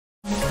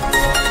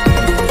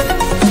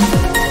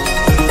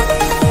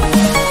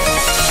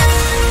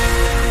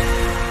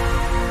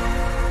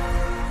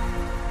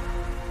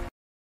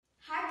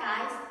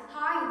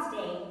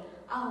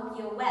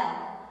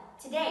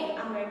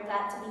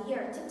glad to be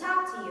here to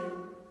talk to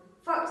you.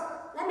 First,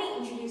 let me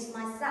introduce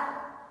myself.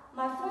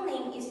 My full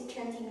name is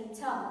TRádN THdị MÄ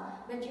TΑM,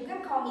 but you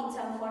can call me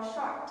Tam for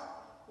short.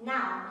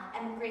 Now,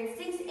 I'm grade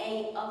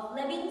 6A of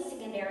Lê Bình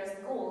Secondary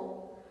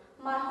School.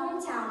 My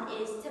hometown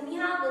is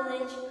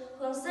Village,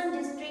 Huyện Hương Sơn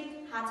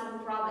District, Hà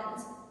Tĩnh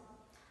Province.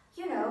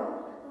 You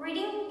know,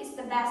 reading is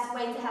the best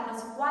way to help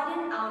us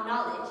widen our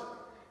knowledge.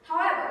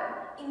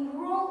 However, in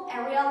rural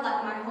area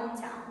like my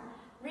hometown,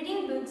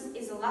 reading books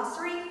is a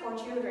luxury for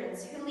children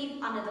who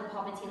live under the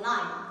poverty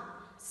line.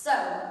 So,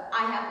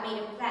 I have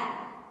made a plan.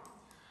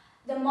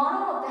 The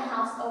model of the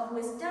House of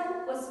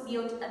Wisdom was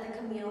built at the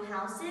communal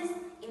houses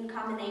in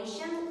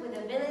combination with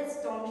a village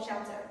storm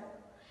shelter.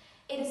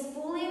 It is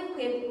fully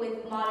equipped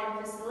with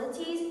modern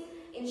facilities,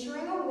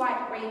 ensuring a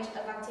wide range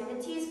of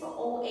activities for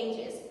all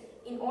ages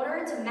in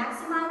order to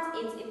maximize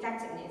its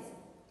effectiveness.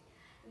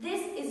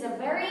 This is a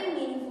very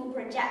meaningful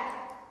project.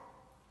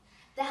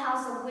 The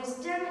House of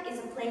Wisdom is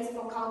a place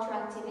for cultural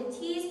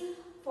activities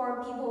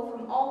for people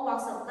from all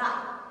walks of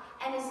life,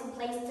 and it's a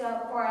place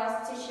for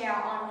us to share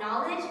our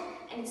knowledge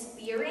and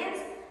experience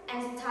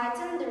and to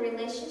tighten the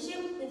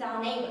relationship with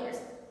our neighbors.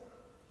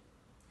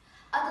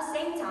 At the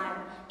same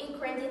time, it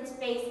created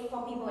space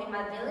for people in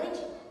my village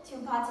to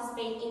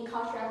participate in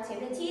cultural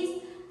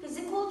activities,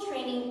 physical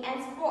training,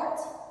 and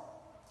sports.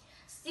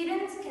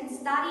 Students can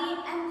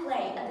study and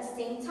play at the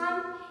same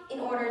time in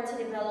order to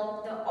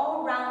develop the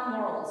all-round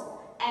morals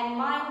and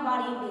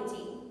mind-body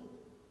beauty.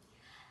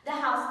 The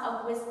House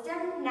of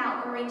Wisdom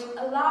now arranges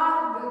a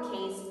lot of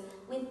bookcases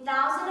with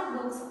thousands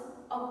of books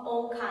of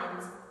all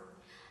kinds.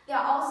 There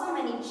are also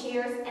many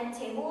chairs and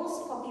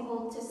tables for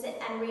people to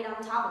sit and read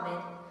on top of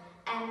it,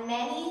 and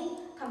many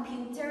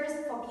computers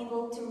for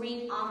people to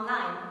read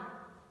online.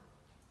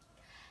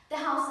 The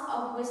House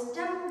of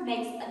Wisdom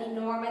makes an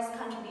enormous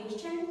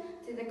contribution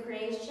to the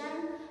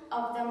creation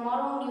of the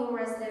model new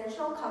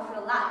residential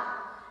cultural life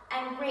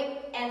and great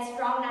and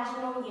strong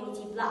national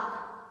unity bloc.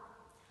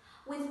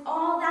 With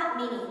all that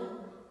meaning,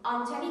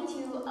 on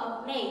 22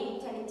 of May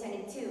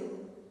 2022,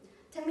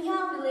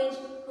 Tamiha Village,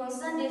 Huyện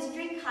Sơn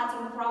District, Hà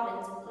Tĩnh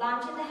Province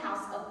launched the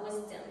House of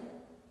Wisdom.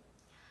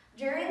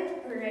 During the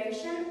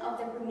preparation of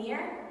the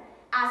premiere,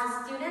 as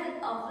a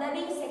student of Lê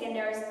Bình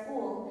Secondary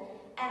School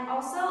and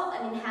also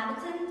an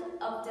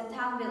inhabitant of the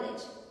town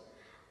village,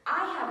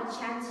 I have a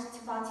chance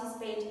to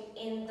participate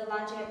in the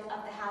launching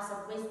of the House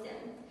of Wisdom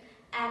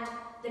and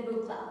the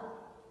book club.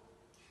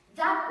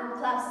 That book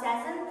club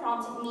session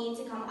prompted me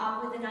to come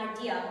up with an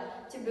idea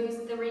to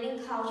boost the reading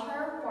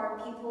culture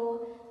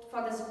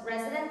for the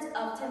residents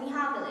of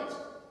Tamiha Village.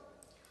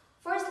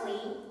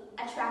 Firstly,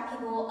 attract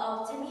people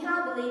of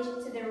Tamiha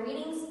Village to the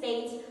reading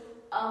space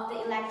of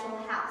the electoral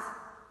house.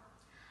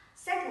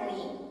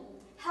 Secondly,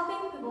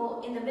 helping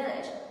people in the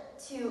village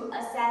to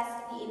access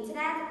the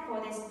internet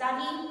for their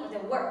study or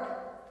their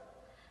work.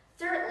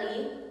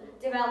 Thirdly,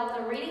 develop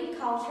the reading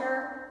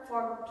culture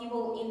for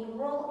people in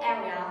rural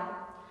area,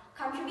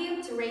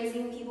 contribute to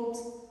raising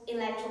people's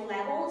intellectual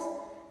levels,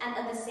 and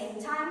at the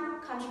same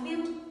time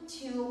contribute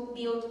to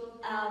build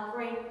a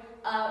great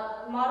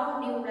model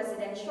new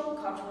residential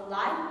cultural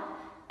life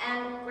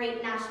and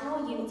great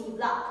national unity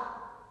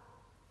bloc.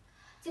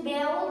 To be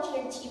able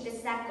to achieve the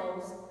set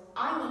goals,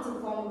 I need to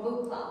form a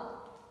book club,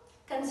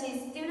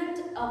 consist student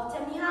of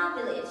Tamiha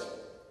Village.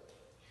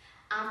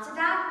 After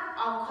that,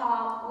 our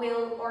club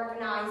will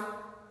organize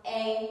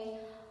a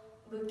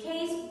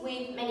bookcase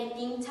with many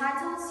theme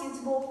titles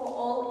suitable for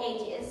all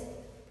ages.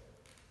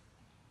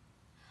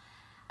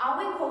 I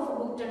will call for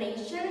book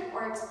donation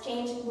or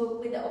exchange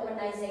book with the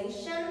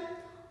organization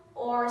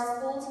or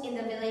schools in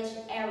the village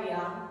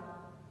area.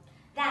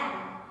 Then,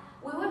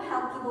 we will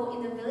help people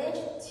in the village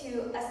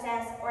to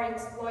access or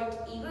exploit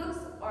ebooks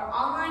or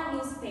online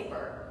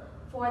newspaper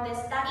for their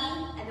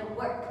study and their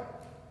work.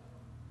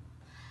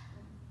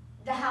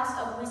 The House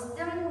of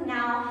Wisdom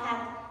now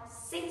has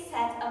 6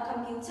 sets of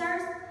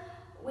computers,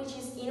 which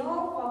is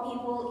enough for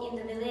people in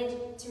the village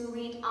to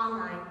read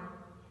online.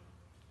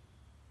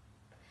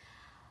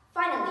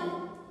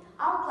 Finally,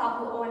 our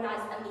club will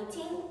organize a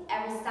meeting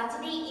every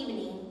Saturday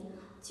evening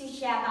to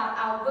share about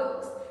our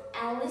books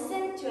and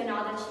listen to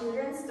another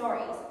children's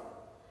stories.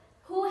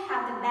 Who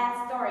have the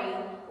best story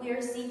will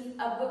receive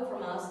a book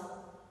from us.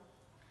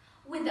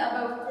 With the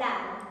above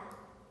plan,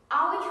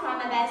 I will try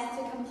my best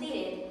to complete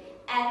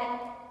it and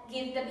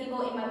give the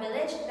people in my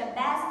village the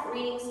best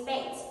reading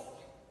space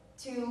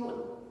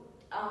to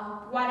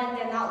widen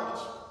their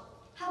knowledge.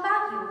 How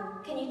about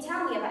you? Can you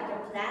tell me about your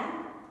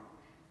plan?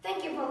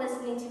 Thank you for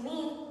listening to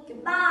me.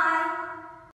 Goodbye!